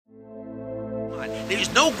There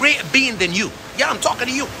is no greater being than you. Yeah, I'm talking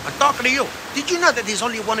to you. I'm talking to you. Did you know that there's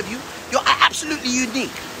only one of you? You're absolutely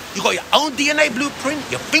unique. You got your own DNA blueprint,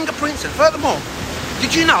 your fingerprints, and furthermore,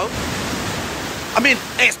 did you know? I mean,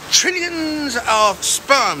 there's trillions of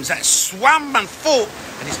sperms that swam and fought,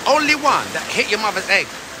 and there's only one that hit your mother's egg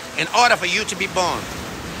in order for you to be born.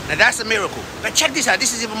 Now that's a miracle. But check this out.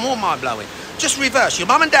 This is even more mind-blowing. Just reverse. Your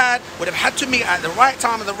mom and dad would have had to meet at the right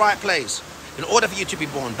time and the right place in order for you to be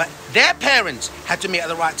born. But their parents had to meet at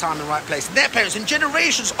the right time and the right place. Their parents, and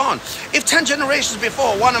generations on. If 10 generations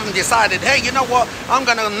before, one of them decided, hey, you know what? I'm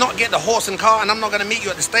going to not get the horse and car, and I'm not going to meet you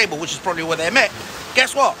at the stable, which is probably where they met.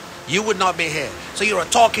 Guess what? You would not be here. So you're a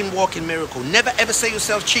talking, walking miracle. Never, ever say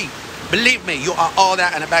yourself cheap. Believe me, you are all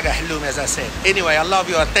that and a bag of halloum, as I said. Anyway, I love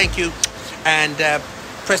you. I thank you. And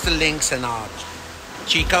press the links and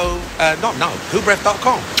Chico,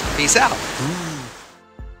 HU-Breath.com. Peace out.